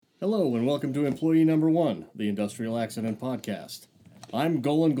Hello and welcome to Employee Number 1, the Industrial Accident Podcast. I'm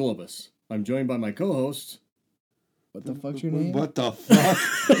Golan Globus. I'm joined by my co-hosts. What the fuck's your name? What the fuck?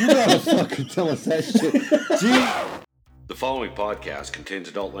 You gotta fucking tell us that shit. Gee. The following podcast contains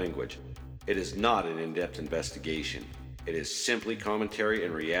adult language. It is not an in-depth investigation. It is simply commentary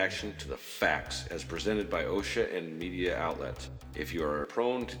and reaction to the facts as presented by OSHA and media outlets. If you are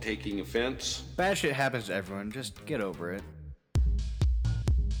prone to taking offense, Bad shit happens to everyone. Just get over it.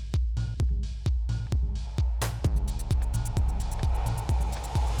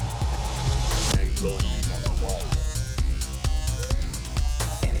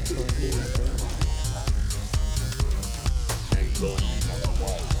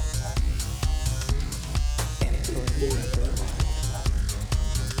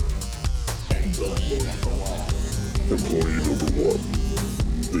 Employee Number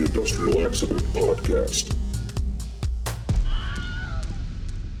 1, the Industrial Accident Podcast.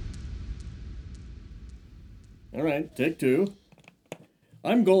 All right, take two.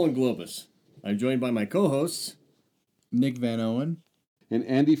 I'm Golan Globus. I'm joined by my co-hosts, Nick Van Owen. And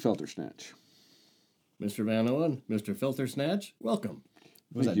Andy Feltersnatch. Mr. Van Owen, Mr. Filter Snatch. Welcome.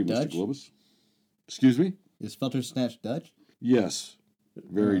 Was Thank that you, Dutch? Mr. Globus. Excuse me? Is Filter Snatch Dutch? Yes.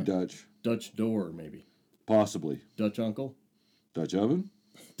 Very Dutch. Dutch door, maybe. Possibly. Dutch uncle. Dutch oven?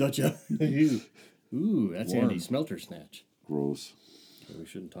 Dutch Ooh, that's Warm. Andy Smelter Snatch. Gross. We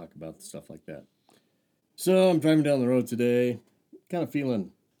shouldn't talk about stuff like that. So I'm driving down the road today, kind of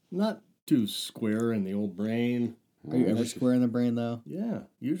feeling not too square in the old brain. Are you ever square in the brain, though? Yeah,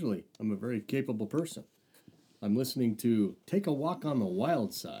 usually I'm a very capable person. I'm listening to Take a Walk on the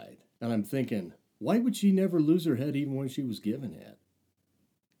Wild Side, and I'm thinking, why would she never lose her head even when she was given it?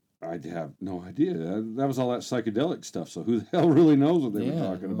 I have no idea. That was all that psychedelic stuff, so who the hell really knows what they were Yeah,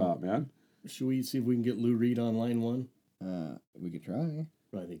 talking well. about, man? Should we see if we can get Lou Reed on line one? We could try.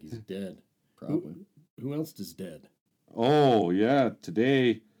 I think he's dead. Probably. Who else is dead? Oh, yeah.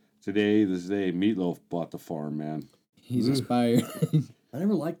 Today, this day, Meatloaf bought the farm, man. He's expired. I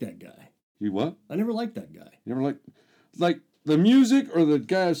never liked that guy. You what? I never liked that guy. You ever like the music or the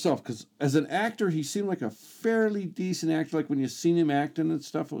guy himself? Because as an actor, he seemed like a fairly decent actor. Like when you seen him acting and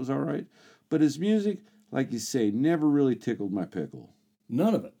stuff, it was all right. But his music, like you say, never really tickled my pickle.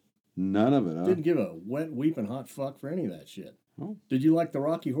 None of it. None of it, huh? Didn't give a wet, weeping hot fuck for any of that shit. Oh. Did you like the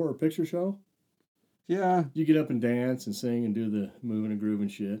Rocky Horror Picture Show? Yeah, You get up and dance and sing and do the moving and grooving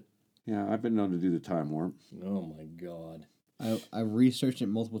shit. yeah. I've been known to do the time warp. Oh my god. I've researched it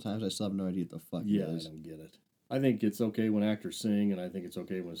multiple times. I still have no idea what the fuck Yeah, it I is. don't get it. I think it's okay when actors sing, and I think it's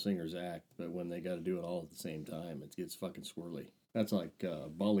okay when singers act, but when they got to do it all at the same time, it gets fucking swirly. That's like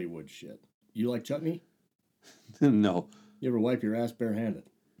Bollywood shit. You like chutney? No. You ever wipe your ass barehanded?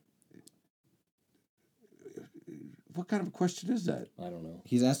 What kind of a question is that? I don't know.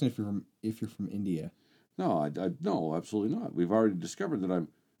 He's asking if you're from India. No, no, absolutely not. We've already discovered that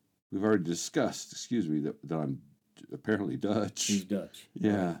we've already discussed, excuse me, that I'm apparently Dutch. He's Dutch.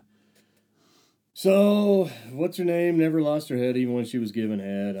 Yeah. So, what's her name? Never lost her head even when she was given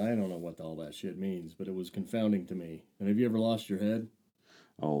head. I don't know what all that shit means, but it was confounding to me. And have you ever lost your head?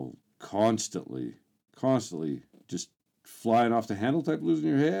 Oh, constantly, just flying off the handle type losing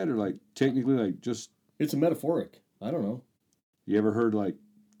your head, or like technically like just. It's a metaphoric. I don't know. You ever heard like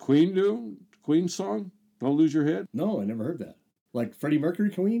Queen song? Don't lose your head. No, I never heard that. Like Freddie Mercury,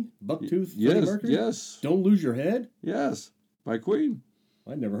 Queen? Bucktooth Freddie Yes, Mercury? yes, Don't lose your head? yes, by Queen.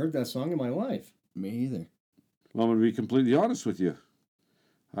 I'd never heard that song in my life. Me either. Well, I'm gonna be completely honest with you.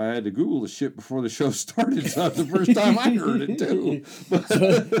 I had to Google the shit before the show started, so that's the first time I heard it too.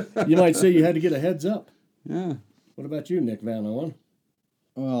 So, you might say you had to get a heads up. Yeah. What about you, Nick Van Owen?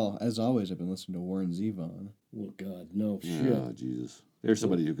 Well, as always, I've been listening to Warren Zevon. Oh, God, no shit. Oh, Jesus. There's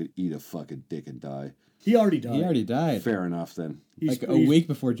somebody who could eat a fucking dick and die. He already died. He already died. Fair enough, then. He's, Like a week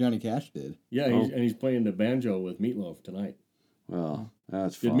before Johnny Cash did. Yeah, and he's playing the banjo with Meatloaf tonight. Well,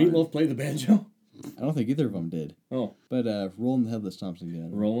 that's Did fine. Meatloaf play the banjo? I don't think either of them did. Oh, But Rollin' the Headless Thompson Gunner.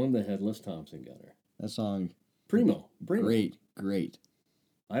 Roland the Headless Thompson Gunner. That song, Primo. great.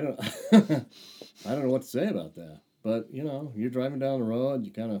 I don't I don't know what to say about that. But, you know, you're driving down the road,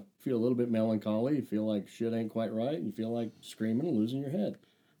 you kind of feel a little bit melancholy, you feel like shit ain't quite right, and you feel like screaming and losing your head.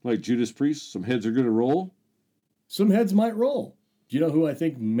 Like Judas Priest, some heads are going to roll. Some heads might roll. Do you know who I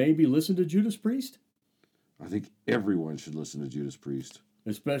think maybe listened to Judas Priest? I think everyone should listen to Judas Priest.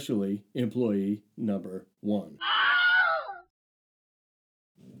 Especially employee number 1.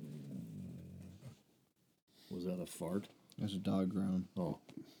 Was that a fart? There's a dog groan. Oh.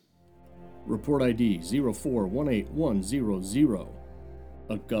 Report ID 0418100.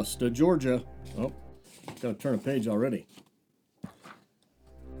 Augusta, Georgia. Oh, gotta turn a page already.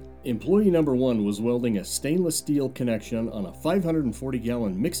 Employee number 1 was welding a stainless steel connection on a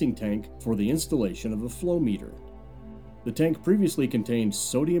 540-gallon mixing tank for the installation of a flow meter. The tank previously contained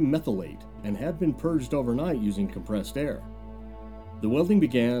sodium methylate and had been purged overnight using compressed air. The welding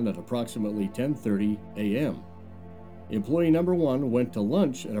began at approximately 10:30 a.m. Employee number 1 went to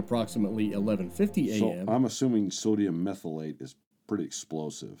lunch at approximately 11:50 a.m. So I'm assuming sodium methylate is pretty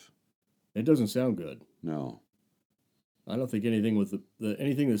explosive. It doesn't sound good. No. I don't think anything with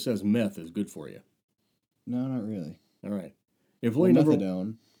anything that says meth is good for you. No, not really. All right. Employee number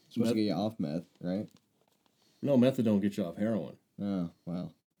Methadone. It's supposed to get you off meth, right? No, methadone gets you off heroin. Oh,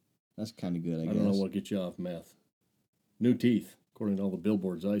 well. That's kind of good, I guess. I don't know what gets you off meth. New teeth, according to all the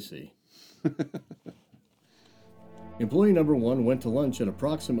billboards I see. Employee number 1 went to lunch at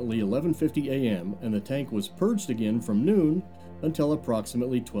approximately 11:50 a.m. and the tank was purged again from noon until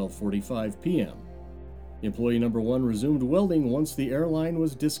approximately 12:45 p.m. Employee number 1 resumed welding once the airline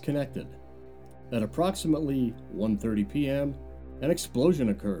was disconnected. At approximately 1:30 p.m., an explosion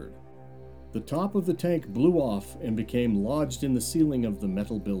occurred. The top of the tank blew off and became lodged in the ceiling of the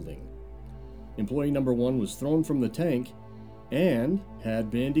metal building. Employee number 1 was thrown from the tank and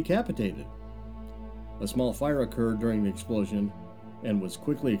had been decapitated. A small fire occurred during the explosion and was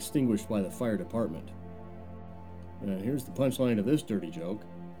quickly extinguished by the fire department. And here's the punchline of this dirty joke.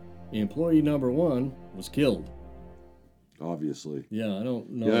 Employee number 1 was killed. Obviously. Yeah, I don't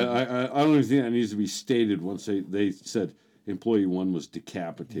know. Yeah, I don't even think that needs to be stated once they said employee 1 was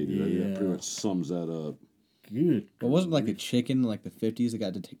decapitated. I think that pretty much sums that up. Good. Well, wasn't like a chicken in like the 50s that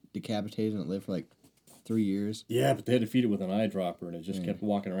got decapitated and it lived for like 3 years? Yeah, but they had to feed it with an eyedropper and it just kept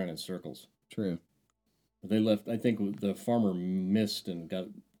walking around in circles. True. They left, I think the farmer missed and got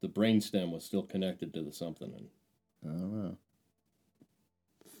the brainstem was still connected to the something. And I don't know.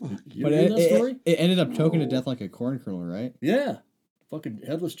 you But ever hear that story? it ended up choking to death like a corn kernel, right? Yeah. Fucking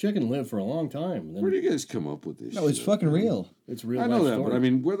headless chicken lived for a long time. And then Where do you guys come up with this? No, it's shit? fucking real. it's a real I know life that, story. but I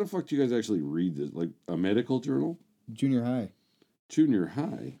mean, where the fuck do you guys actually read this? Like a medical journal? Junior high. Junior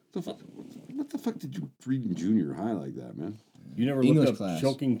high? What the fuck did you read in junior high like that, man? You never English looked up class.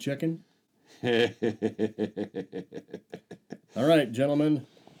 choking chicken? All right, gentlemen.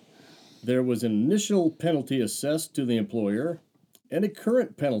 There was an initial penalty assessed to the employer and a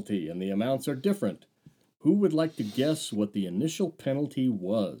current penalty, and the amounts are different. Who would like to guess what the initial penalty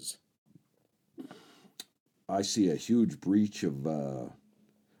was? I see a huge breach of, an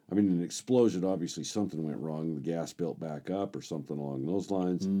explosion. Obviously, something went wrong. The gas built back up or something along those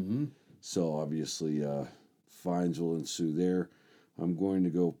lines. Mm-hmm. So, obviously, fines will ensue there. I'm going to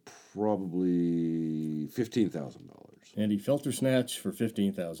go probably $15,000. Andy Filter Snatch for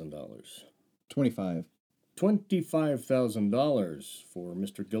 $15,000. 25. $25,000 for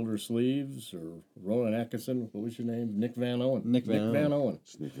Mr. Gildersleeves or Ronan Atkinson. What was your name? Nick Van Owen. Nick Van Owen.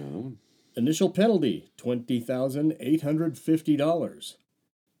 It's Nick Van Owen. Initial penalty, $20,850.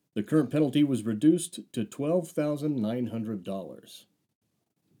 The current penalty was reduced to $12,900.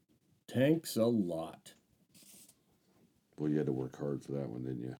 Tanks a lot. Well, you had to work hard for that one,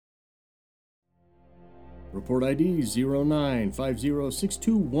 didn't you? Report ID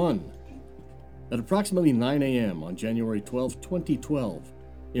 0950621. At approximately 9 a.m. on January 12, 2012,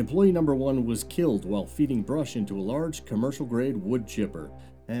 employee number 1 was killed while feeding brush into a large commercial-grade wood chipper.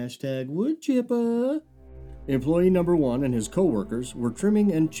 Hashtag wood chipper. Employee number 1 and his co-workers were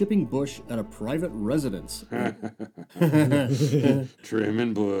trimming and chipping bush at a private residence.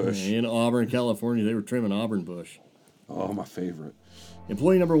 Trimming bush. In Auburn, California, they were trimming Auburn bush. Oh, my favorite.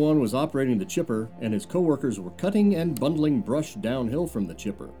 Employee number 1 was operating the chipper, and his co-workers were cutting and bundling brush downhill from the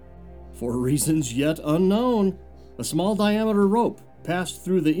chipper. For reasons yet unknown, a small diameter rope passed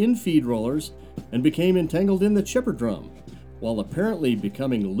through the infeed rollers and became entangled in the chipper drum, while apparently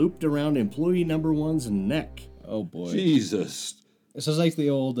becoming looped around employee number 1's neck. Oh, boy. Jesus. This is like the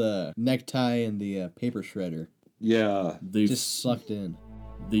old necktie and the paper shredder. Yeah. Just sucked in.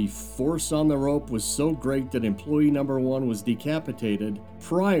 The force on the rope was so great that employee number 1 was decapitated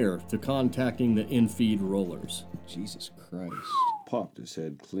prior to contacting the infeed rollers. Jesus Christ. Popped his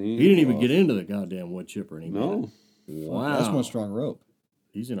head clean. He didn't even off. get into the goddamn wood chipper anymore. No. Wow. That's one strong rope.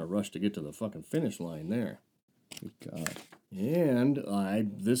 He's in a rush to get to the fucking finish line there. Good God. And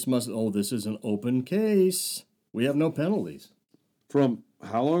this is an open case. We have no penalties. From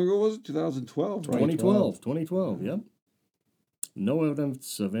how long ago was it? 2012, right? 2012, yep. No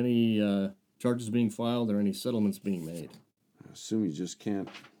evidence of any charges being filed or any settlements being made. I assume you just can't.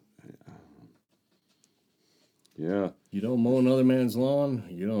 Yeah. You don't mow another man's lawn,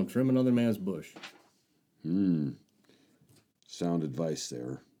 you don't trim another man's bush. Sound advice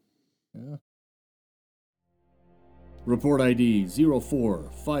there. Yeah. Report ID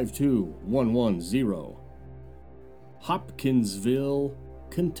 0452110. Hopkinsville,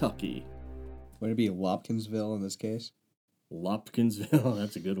 Kentucky. Would it be Lopkinsville in this case? Lopkinsville,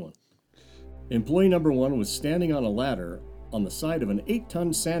 that's a good one. Employee number 1 was standing on a ladder on the side of an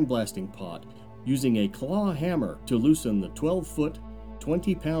 8-ton sandblasting pot using a claw hammer to loosen the 12-foot,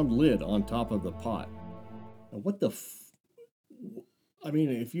 20-pound lid on top of the pot. Now, what the I mean,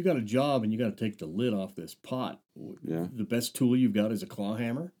 if you got a job and you got to take the lid off this pot, Yeah. the best tool you've got is a claw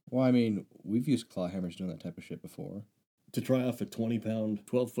hammer Well, I mean, we've used claw hammers doing that type of shit before. to try off a 20-pound,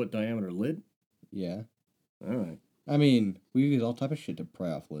 12-foot diameter lid? Yeah. All right. I mean, we've used all type of shit to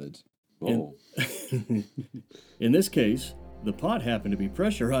pry off lids. Oh. In this case, the pot happened to be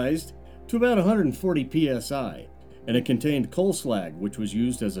pressurized to about 140 psi, and it contained coal slag, which was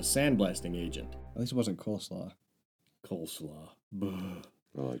used as a sandblasting agent. At least it wasn't coleslaw. Coleslaw. Buh.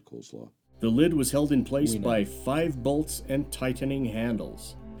 I like coleslaw. The lid was held in place We know. by 5 bolts and tightening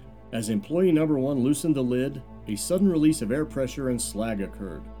handles. As employee number 1 loosened the lid, a sudden release of air pressure and slag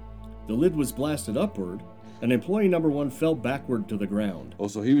occurred. The lid was blasted upward, and employee number 1 fell backward to the ground. Oh,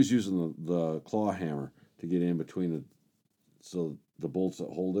 so he was using the claw hammer to get in between it. So the bolts that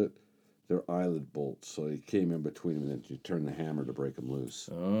hold it, they're eyelid bolts. So he came in between them, and then you turn the hammer to break them loose.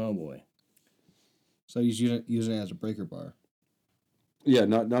 Oh boy. So he's using it as a breaker bar. Yeah,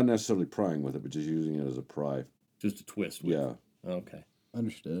 not necessarily prying with it, but just using it as a pry. Just a twist. with Yeah. it. Okay.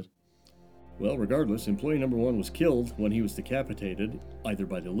 Understood. Well, regardless, employee number 1 was killed when he was decapitated, either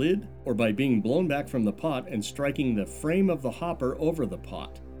by the lid or by being blown back from the pot and striking the frame of the hopper over the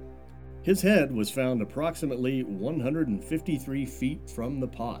pot. His head was found approximately 153 feet from the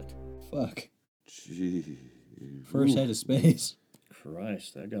pot. Fuck. Gee. First head of space.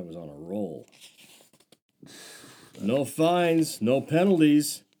 Christ, that guy was on a roll. No fines, no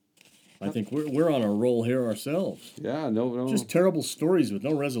penalties. I think we're on a roll here ourselves. Yeah, no. Just terrible stories with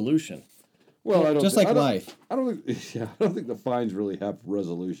no resolution. Well, I don't Just thi- like I don't- life. I don't think. Yeah, I don't think the fines really have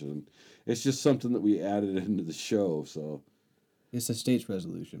resolution. It's just something that we added into the show. So It's a state's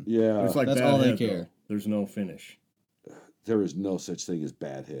resolution. yeah, It's like That's bad all they head, though. care. There's no finish. there is no such thing as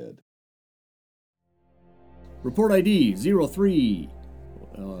bad head. Report ID 03.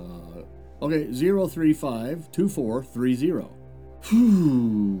 0352430.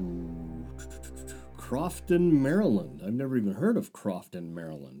 Crofton, Maryland. I've never even heard of Crofton,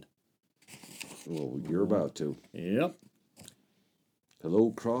 Maryland. Well, you're about to. Yep.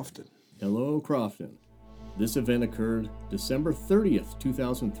 Hello, Crofton. Hello, Crofton. This event occurred December 30th,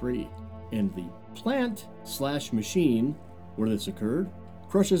 2003, and the plant/machine where this occurred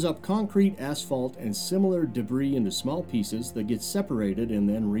crushes up concrete, asphalt, and similar debris into small pieces that get separated and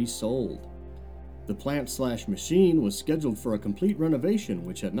then resold. The plant/machine was scheduled for a complete renovation,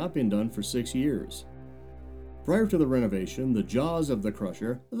 which had not been done for 6 years. Prior to the renovation, the jaws of the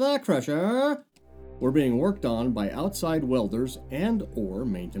crusher, were being worked on by outside welders and/or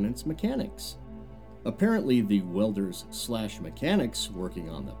maintenance mechanics. Apparently, the welders/mechanics working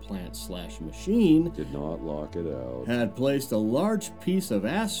on the plant/machine Did not lock it out. had placed a large piece of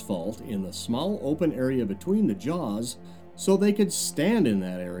asphalt in the small open area between the jaws so they could stand in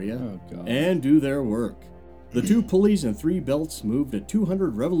that area Oh, God. and do their work. The 2 pulleys and 3 belts moved at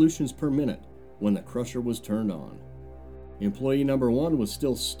 200 revolutions per minute when the crusher was turned on. Employee number 1 was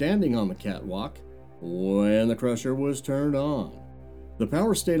still standing on the catwalk when the crusher was turned on. The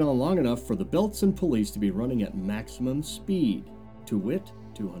power stayed on long enough for the belts and pulleys to be running at maximum speed, to wit,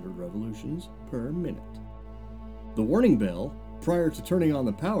 200 revolutions per minute. The warning bell, prior to turning on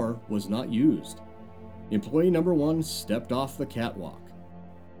the power, was not used. Employee number 1 stepped off the catwalk.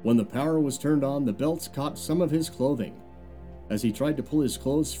 When the power was turned on, the belts caught some of his clothing. As he tried to pull his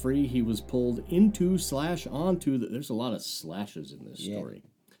clothes free, he was pulled into/onto the... There's a lot of slashes in this Yeah. story.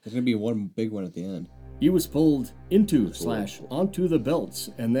 There's going to be one big one at the end. He was pulled into/onto the belts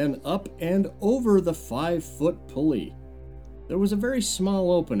and then up and over the 5-foot pulley. There was a very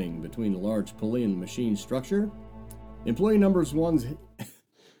small opening between the large pulley and the machine structure. Employee number 1's...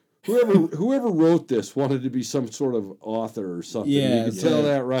 Whoever wrote this wanted to be some sort of author or something. Yeah, You could tell yeah.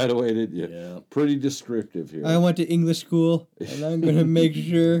 that right away, didn't you? Yeah. Pretty descriptive here. I went to English school, and I'm going to make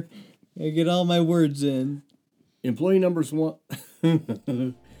sure I get all my words in. Employee number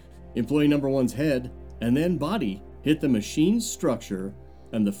 1's head and then body hit the machine's structure,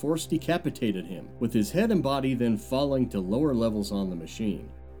 and the force decapitated him, with his head and body then falling to lower levels on the machine.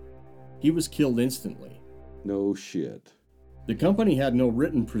 He was killed instantly. No shit. The company had no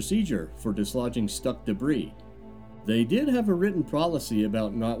written procedure for dislodging stuck debris. They did have a written policy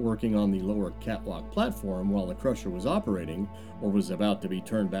about not working on the lower catwalk platform while the crusher was operating or was about to be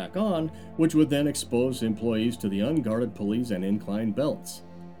turned back on, which would then expose employees to the unguarded pulleys and inclined belts.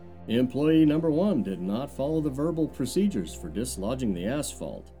 Employee number 1 did not follow the verbal procedures for dislodging the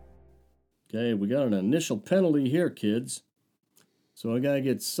asphalt. Okay, we got an initial penalty here, kids. So a guy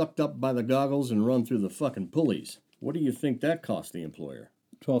gets sucked up by the goggles and run through the fucking pulleys. What do you think that cost the employer?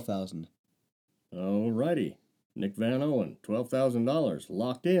 $12,000. Alrighty. Nick Van Owen, $12,000,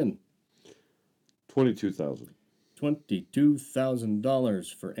 locked in. $22,000.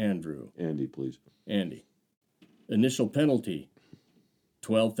 $22,000 for Andrew. Andy, please. Andy. Initial penalty,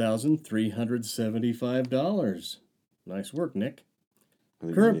 $12,375. Nice work, Nick. I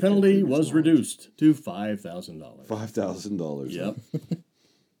think Current Nick had penalty previous was knowledge. reduced to $5,000. $5,000. Yep.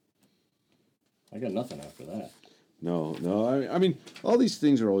 I got nothing after that. No. I mean, all these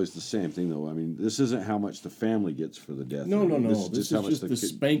things are always the same thing, though. I mean, this isn't how much the family gets for the death. No. This is how much just the kid-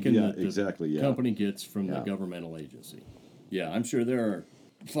 spanking yeah, that the exactly, yeah. company gets from the Yeah. governmental agency. Yeah, I'm sure there are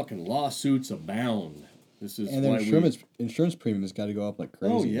fucking lawsuits abound. This is And why their insurance premium has got to go up like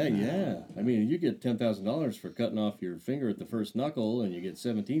crazy. Oh yeah. I mean, you get $10,000 for cutting off your finger at the first knuckle, and you get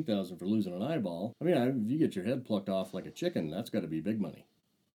 $17,000 for losing an eyeball. I mean, if you get your head plucked off like a chicken, that's got to be big money.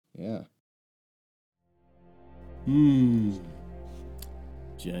 Yeah.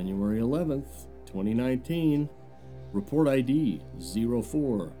 January 11th, 2019. Report ID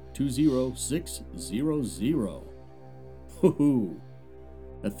 0420600. Hoo-hoo.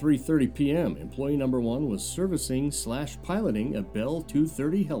 At 3:30 p.m., employee number 1 was servicing/piloting a Bell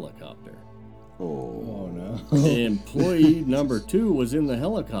 230 helicopter. Oh. Oh no. Employee number 2 was in the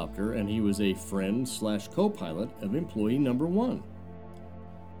helicopter, and he was a friend/co-pilot of employee number 1.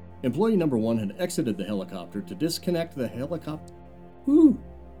 Employee number 1 had exited the helicopter to disconnect the helicopter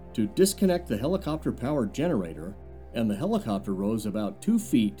power generator, and the helicopter rose about 2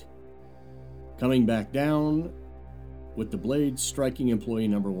 feet, coming back down with the blade striking employee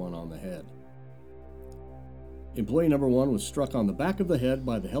number 1 on the head. Employee number 1 was struck on the back of the head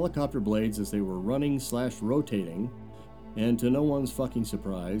by the helicopter blades as they were running/rotating, and to no one's fucking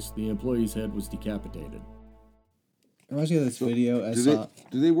surprise, the employee's head was decapitated. Reminds me of this video I Do saw.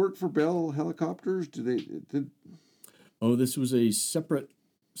 they work for Bell Helicopters? Oh, this was a separate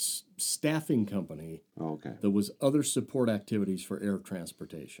staffing company Oh, okay. that was other support activities for air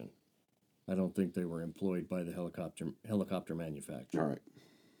transportation. I don't think they were employed by the helicopter manufacturer. All right.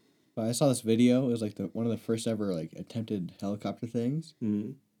 But I saw this video. It was like one of the first ever like attempted helicopter things.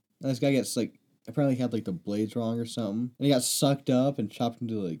 Mm-hmm. And this guy gets like apparently he had like the blades wrong or something, and he got sucked up and chopped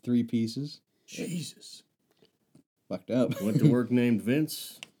into like 3 pieces. Jesus. Fucked up. Went to work named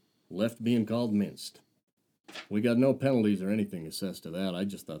Vince, left being called minced. We got no penalties or anything assessed to that. I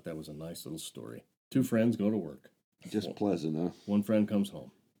just thought that was a nice little story. 2 friends go to work. Just pleasant, huh? 1 friend comes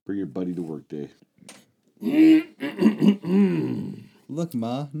home. Bring your buddy to work day. Look,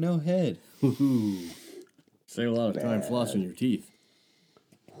 Ma, no head. Save a lot of time flossing your teeth.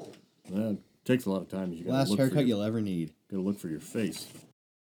 Well, it takes a lot of time. You gotta Last look for haircut your, you'll ever need. gotta look for your face.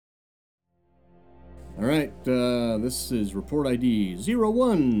 All right, this is report ID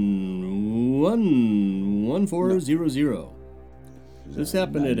 01111400. This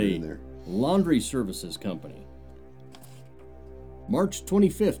happened at a laundry services company. March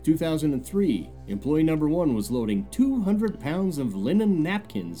 25th, 2003, employee number 1 was loading 200 pounds of linen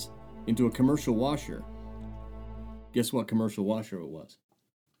napkins into a commercial washer. Guess what commercial washer it was?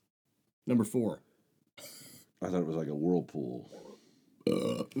 Number 4. I thought it was like a whirlpool.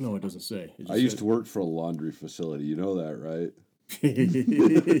 No, it doesn't say. It just I used said- to work for a laundry facility. You know that, right?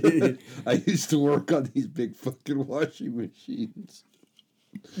 Did I used to work on these big fucking washing machines.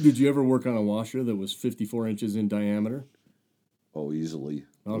 you ever work on a washer that was 54 inches in diameter? Oh, easily.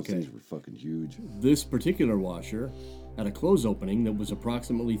 Those Okay. things were fucking huge. This particular washer had a close opening that was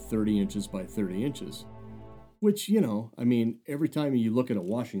approximately 30 inches by 30 inches. Which, you know, I mean, every time you look at a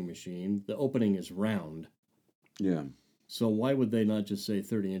washing machine, the opening is round. Yeah. So why would they not just say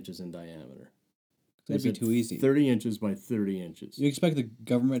 30 inches in diameter? They That'd be said too easy. 30 inches by 30 inches. You expect the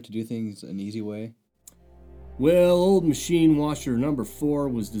government to do things an easy way? Well, old machine washer number 4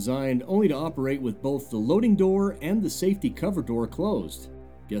 was designed only to operate with both the loading door and the safety cover door closed.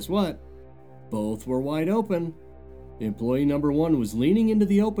 Guess what? Both were wide open. Employee number 1 was leaning into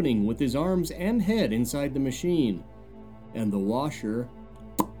the opening with his arms and head inside the machine, and the washer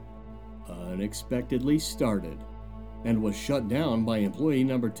unexpectedly started and was shut down by employee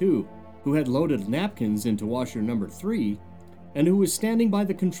number 2, who had loaded napkins into washer number 3 and who was standing by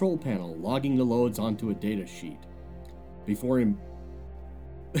the control panel logging the loads onto a data sheet.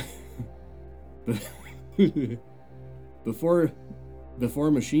 Before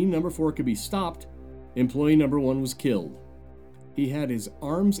machine number 4 could be stopped, employee number 1 was killed. He had his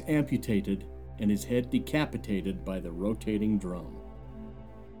arms amputated and his head decapitated by the rotating drum.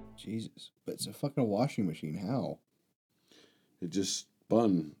 Jesus. But it's a fucking washing machine. How? It just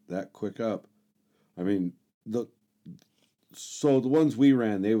spun that quick up. I mean, the ones we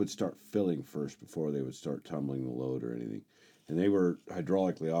ran, they would start filling first before they would start tumbling the load or anything. And they were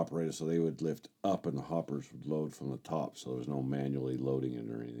hydraulically operated, so they would lift up and the hoppers would load from the top, so there was no manually loading it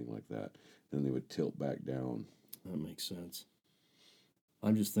or anything like that. Then they would tilt back down. That makes sense.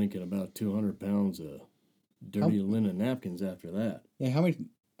 I'm just thinking about 200 pounds of dirty linen napkins after that. Yeah, how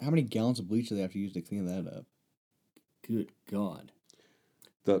many gallons of bleach do they have to use to clean that up? Good God.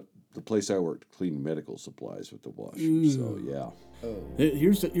 The place I worked cleaned medical supplies with the washer, so yeah. Oh.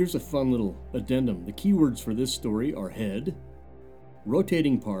 Here's a fun little addendum. The keywords for this story are head,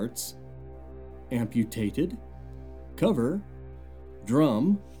 rotating parts, amputated, cover,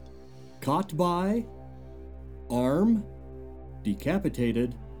 drum, caught by, arm,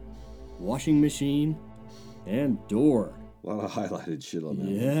 decapitated, washing machine, and door. A lot of highlighted shit on that.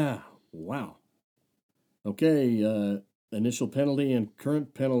 Yeah, wow. Okay, initial penalty and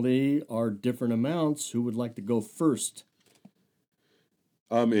current penalty are different amounts. Who would like to go first?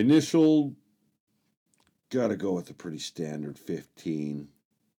 Initial, gotta go with a pretty standard 15.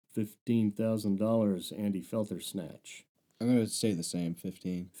 $15,000, Andy Felter snatch. I'm going to say the same,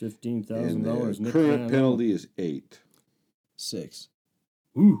 15. $15,000. And the Nick current Van penalty is 8. 6.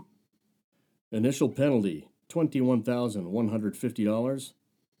 Ooh. Initial penalty, $21,150.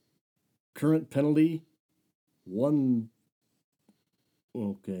 Current penalty, $1.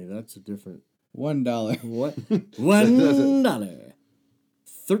 Okay, that's a different. $1. What? $1.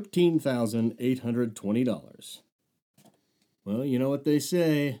 $13,820. Well, you know what they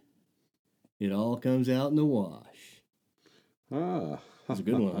say. It all comes out in the wash. Ah. That's a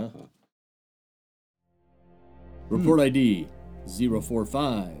good one, huh? Report ID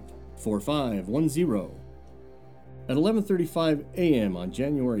 0454510. At 11:35 a.m. on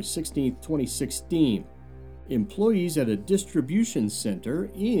January 16, 2016, employees at a distribution center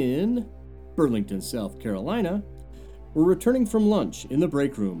in Burlington, South Carolina, were returning from lunch in the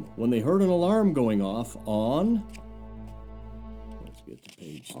break room when they heard an alarm going off on... Let's get to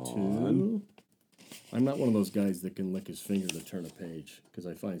page 2. I'm not one of those guys that can lick his finger to turn a page because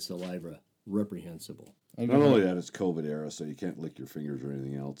I find saliva reprehensible. Not only that, it's COVID era, so you can't lick your fingers or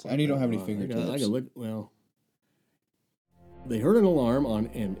anything else. And you don't have any I fingertips. can look, well... They heard an alarm on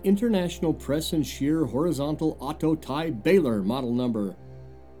an International Press and Shear Horizontal Auto Tie Baler model number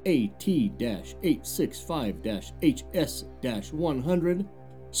AT-865-HS-100,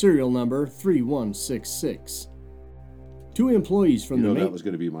 serial number 3166. Two employees from the that was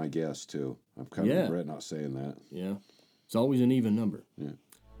going to be my guess, too. I'm kind of Yeah. regret not saying that. Yeah, it's always an even number. Yeah.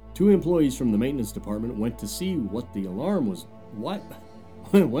 Two employees from the maintenance department went to see what the alarm was.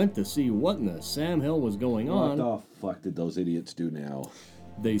 Went to see what in the Sam hell was going on. What the fuck did those idiots do now?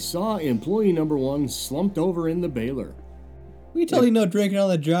 They saw employee number 1 slumped over in the baler. We tell you no drinking on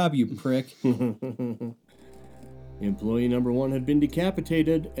the job, you prick. Employee number 1 had been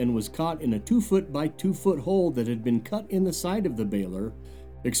decapitated and was caught in a 2-foot by 2-foot hole that had been cut in the side of the baler,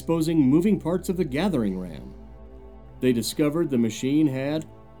 exposing moving parts of the gathering ram. They discovered the machine had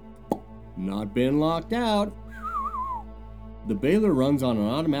not been locked out. The baler runs on an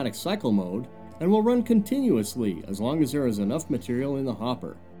automatic cycle mode and will run continuously as long as there is enough material in the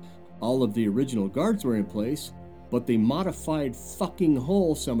hopper. All of the original guards were in place, but the modified fucking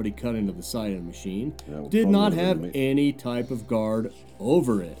hole somebody cut into the side of the machine did not have any type of guard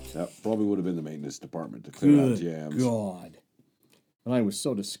over it. That probably would have been the maintenance department to clear out Good jams. God. And I was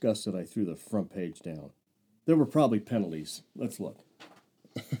so disgusted I threw the front page down. There were probably penalties. Let's look.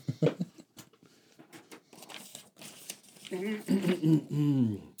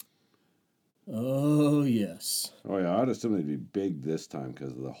 Oh, yes. Oh, yeah, I'd assume they'd be big this time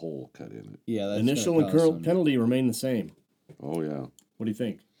because of the hole cut in it. Yeah, that's Initial gonna and cause current some- penalty remain the same. Oh, yeah. What do you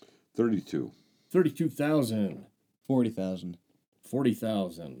think? 32. 32,000. 40,000.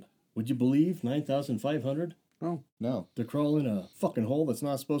 40,000. Would you believe 9,500 Oh, No. to crawl in a fucking hole that's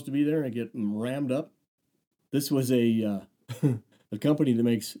not supposed to be there and get rammed up? This was a a company that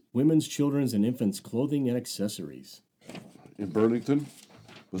makes women's, children's, and infants' clothing and accessories. in Burlington?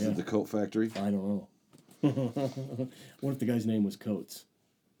 Was Yeah. it the coat factory? I don't know. What if the guy's name was Coates?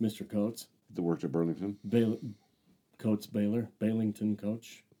 Mr. Coates? That worked at Burlington? Coates Baylor? Bailington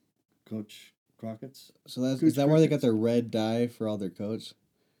Coach? Coach Crockett's? So is Gooch that where they got Crickets. their red dye for all their coats?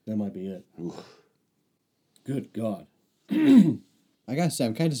 That might be it. Good God. I gotta say,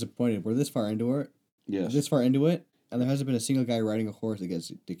 I'm kind of disappointed. We're this far into it. Yes. This far into it, And there hasn't been a single guy riding a horse that gets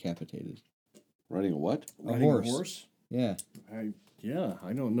decapitated. Riding a what? Riding a horse? Yeah. I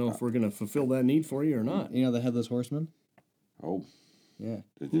don't know if we're going to fulfill that need for you or not. You know the Headless Horseman? Oh, Yeah.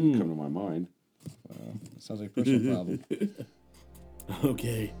 it didn't come to my mind. That sounds like a personal problem.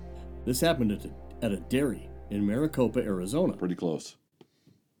 Okay. This happened at a dairy in Maricopa, Arizona. Pretty close.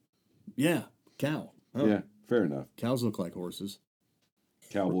 Yeah, cow. Huh. Yeah, fair enough. Cows look like horses.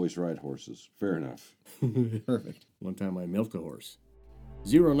 Cowboys ride horses. Fair enough. Perfect. One time I milked a horse.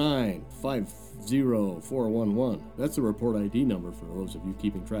 0950411. That's the report ID number for those of you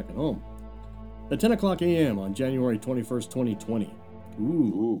keeping track at home. At 10 o'clock a.m. on January 21st, 2020.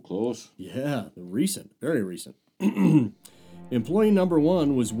 Ooh, close. Yeah, recent, very recent. Employee number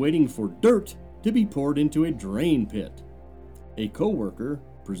one was waiting for dirt to be poured into a drain pit. A co-worker,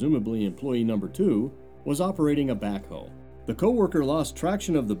 presumably employee number two, was operating a backhoe. The co-worker lost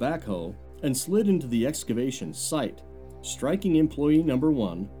traction of the backhoe and slid into the excavation site, striking employee number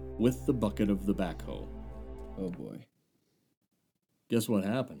one with the bucket of the backhoe. Oh boy. Guess what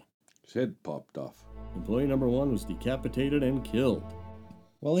happened? His head popped off. Employee number one was decapitated and killed.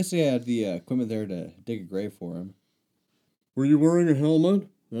 Well, at least they had the equipment there to dig a grave for him. Were you wearing a helmet?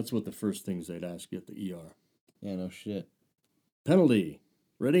 That's what the first things they'd ask you at the ER. Yeah, no shit. Penalty.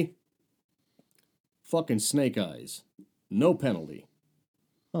 Ready? Fucking snake eyes. No penalty.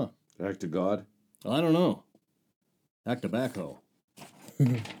 Act of God. I don't know. Act of backhoe.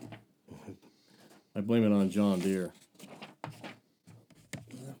 I blame it on John Deere.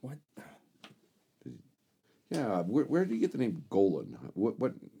 What? Yeah, where do you get the name Golan?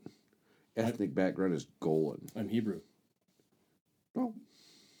 What ethnic background is Golan? I'm Hebrew. Oh,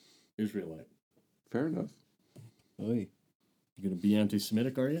 Israelite. fair enough. Oy. You gonna be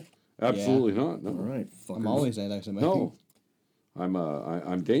anti-Semitic, are you? Absolutely not. No. All right, fuckers. I'm always anti-Semitic. No.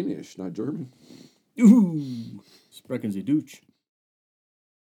 I'm Danish, not German. Ooh, sprechen Sie Deutsch.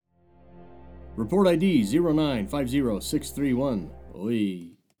 Report ID 0950631. Oi.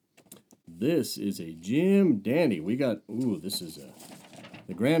 This is a Jim Dandy. We got, this is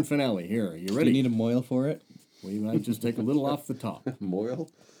the grand finale here. Are you Do ready? you need a moil for it? We might just take a little off the top. Moyle?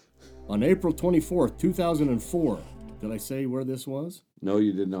 On April 24th, 2004. Did I say where this was? No,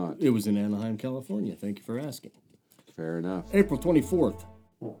 you did not. It was in Anaheim, California. Thank you for asking. Fair enough. April 24th,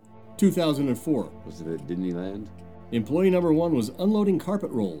 2004. Was it at Disneyland? Employee number one was unloading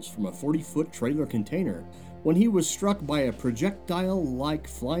carpet rolls from a 40-foot trailer container when he was struck by a projectile-like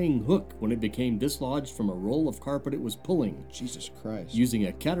flying hook when it became dislodged from a roll of carpet it was pulling, Jesus Christ. using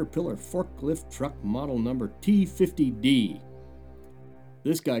a Caterpillar forklift truck model number T50D.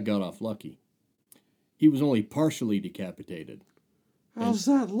 This guy got off lucky. He was only partially decapitated How's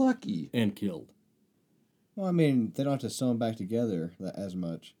that lucky? and killed. Well, I mean, they don't have to sew them back together as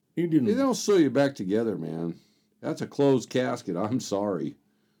much. He didn't. They don't sew you back together, man. That's a closed casket. I'm sorry.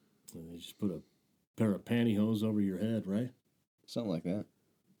 They just put a pair of pantyhose over your head, right? Something like that.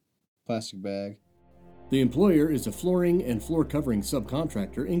 Plastic bag. The employer is a flooring and floor covering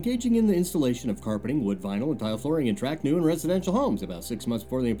subcontractor engaging in the installation of carpeting, wood, vinyl, and tile flooring in tract, new, and residential homes. About 6 months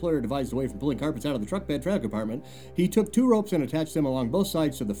before the employer devised a way from pulling carpets out of the truck bed trailer compartment, he took 2 ropes and attached them along both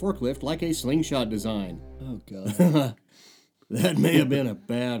sides of the forklift like a slingshot design. Oh, God. That may have been a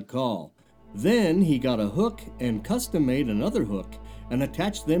bad call. Then he got a hook and custom made another hook and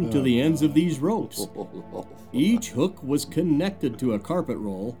attached them to the ends of these ropes. Each hook was connected to a carpet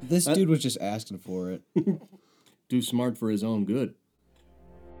roll. This dude was just asking for it. Too smart for his own good.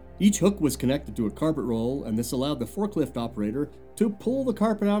 Each hook was connected to a carpet roll, and this allowed the forklift operator to pull the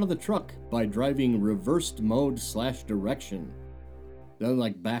carpet out of the truck by driving reversed mode / direction. That was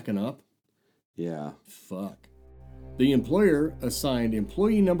like backing up? Yeah. Fuck. The employer assigned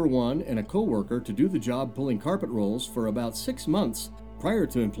employee number one and a coworker to do the job pulling carpet rolls for about 6 months prior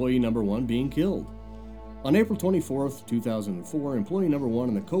to employee number one being killed. On April 24th, 2004, employee number one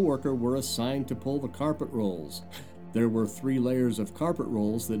and the coworker were assigned to pull the carpet rolls. There were 3 layers of carpet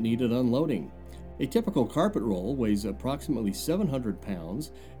rolls that needed unloading. A typical carpet roll weighs approximately 700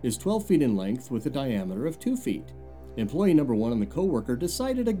 pounds, is 12 feet in length with a diameter of 2 feet. Employee number one and the coworker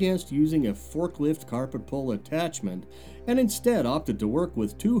decided against using a forklift carpet pull attachment and instead opted to work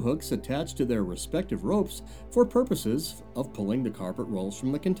with 2 hooks attached to their respective ropes for purposes of pulling the carpet rolls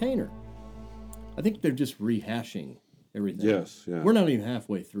from the container. I think they're just rehashing everything. Yes, yeah. We're not even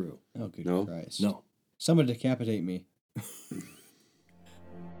halfway through. Oh, good No? Christ. No. Someone decapitate me.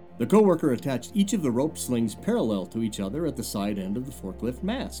 The coworker attached each of the rope slings parallel to each other at the side end of the forklift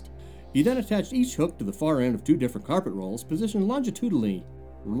mast. He then attached each hook to the far end of 2 different carpet rolls positioned longitudinally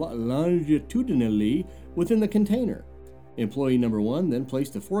within the container. Employee number 1 then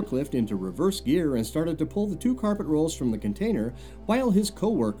placed the forklift into reverse gear and started to pull the 2 carpet rolls from the container while his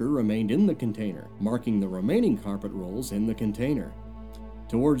coworker remained in the container, marking the remaining carpet rolls in the container.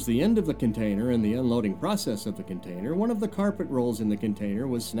 Towards the end of the container and the unloading process of the container, one of the carpet rolls in the container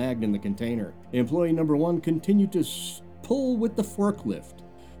was snagged in the container. Employee number 1 continued to pull with the forklift.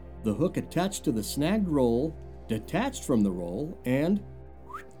 The hook attached to the snagged roll detached from the roll and,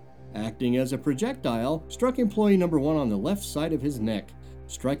 acting as a projectile, struck employee number 1 on the left side of his neck,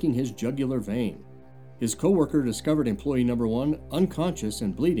 striking his jugular vein. His coworker discovered employee number 1 unconscious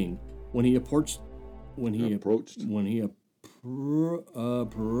and bleeding when he approached the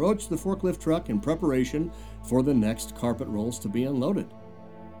forklift truck in preparation for the next carpet rolls to be unloaded.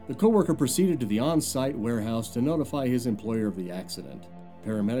 The coworker proceeded to the on-site warehouse to notify his employer of the accident.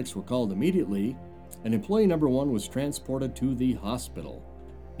 Paramedics were called immediately, and employee number 1 was transported to the hospital.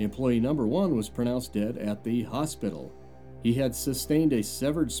 Employee number 1 was pronounced dead at the hospital. He had sustained a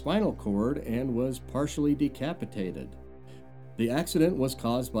severed spinal cord and was partially decapitated. The accident was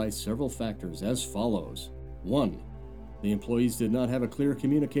caused by several factors as follows. 1. The employees did not have a clear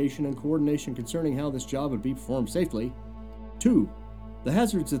communication and coordination concerning how this job would be performed safely. 2. The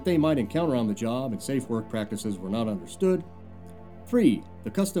hazards that they might encounter on the job and safe work practices were not understood. 3. The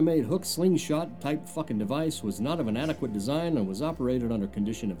custom-made hook slingshot type fucking device was not of an adequate design and was operated under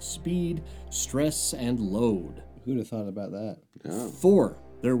condition of speed, stress, and load. Who'd have thought about that? Yeah. 4.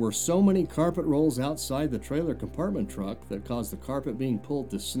 There were so many carpet rolls outside the trailer compartment truck that caused the carpet being pulled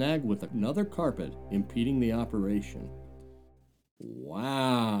to snag with another carpet, impeding the operation.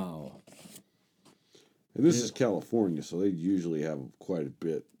 Wow. And this is California, so they usually have quite a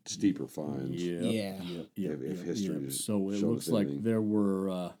bit steeper fines. Yeah. If history is- So it shows looks like anything. there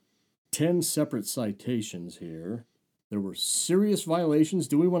were 10 separate citations here. There were serious violations.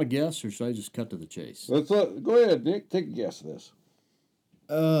 Do we want to guess, or should I just cut to the chase? Go ahead, Nick. Take a guess of this.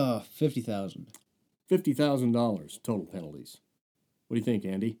 $50,000. $50,000 total penalties. What do you think,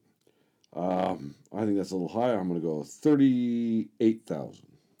 Andy? I think that's a little high. I'm going to go 38,000.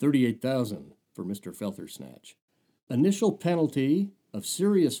 $38,000 for Mr. Feltersnatch. Initial penalty of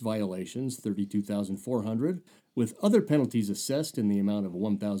serious violations, $32,400, with other penalties assessed in the amount of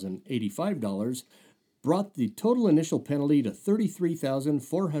 $1,085, brought the total initial penalty to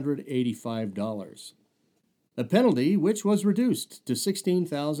 $33,485. A penalty which was reduced to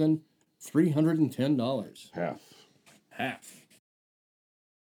 $16,310. Half.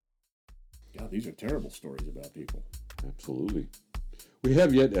 God, these are terrible stories about people. Absolutely. We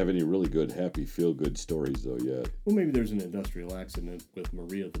have yet to have any really good, happy, feel-good stories, though, yet. Well, maybe there's an industrial accident with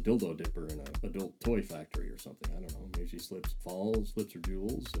Maria the dildo dipper in an adult toy factory or something. I don't know. Maybe she falls, slips her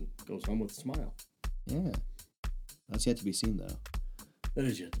jewels, and goes home with a smile. Yeah. That's yet to be seen, though. That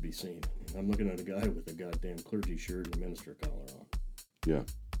is yet to be seen. I'm looking at a guy with a goddamn clergy shirt and a minister collar on. Yeah.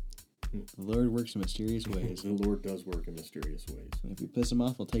 The Lord works in mysterious ways. The Lord does work in mysterious ways. And if you piss him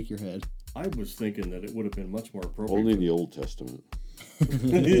off, he'll take your head. I was thinking that it would have been much more appropriate. Only in the Old Testament.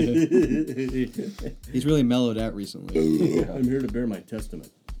 He's really mellowed out recently. I'm here to bear my testament.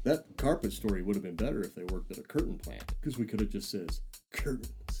 That carpet story would have been better if they worked at a curtain plant, because we could have just said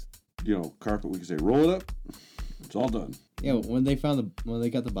curtains. Carpet, we could say, roll it up. It's all done. Yeah, when they got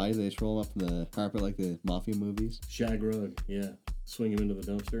the body, they just roll him up in the carpet like the mafia movies. Shag rug, yeah. Swing him into the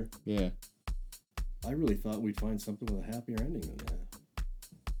dumpster. Yeah. I really thought we'd find something with a happier ending than that.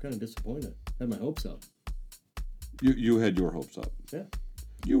 Kind of disappointed. Had my hopes up. You had your hopes up. Yeah.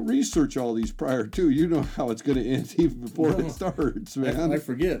 You research all these prior to. You know how it's going to end even before it starts, man. I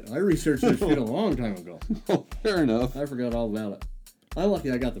forget. I researched this shit a long time ago. Oh, fair enough. I forgot all about it. I'm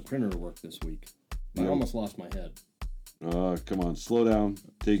lucky I got the printer to work this week. I Yeah. almost lost my head. Come on, slow down.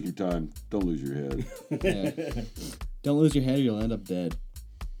 Take your time. Don't lose your head. Yeah. Don't lose your head or you'll end up dead.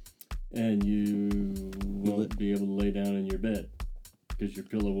 And you won't be able to lay down in your bed because your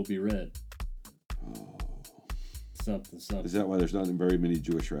pillow will be red. Oh. Something. Is that why there's not very many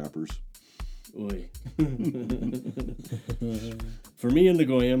Jewish rappers? Oy. For me and the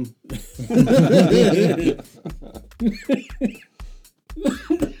Goyim.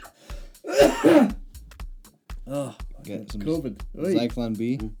 Oh, Got some COVID. Oy. Zyklon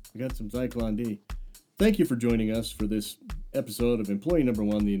B. I got some Zyklon D. Thank you for joining us for this episode of Employee Number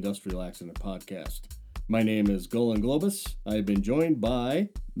 1, the Industrial Accident Podcast. My name is Golan Globus. I've been joined by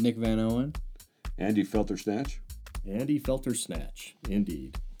Nick Van Owen. Andy Feltersnatch. Andy Feltersnatch.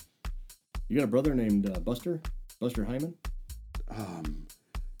 Indeed. You got a brother named Buster? Buster Hyman?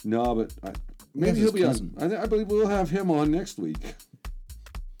 No, but maybe That's he'll his be cousin. on. I believe we'll have him on next week.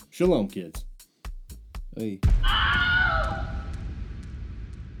 Shalom, kids. Oy.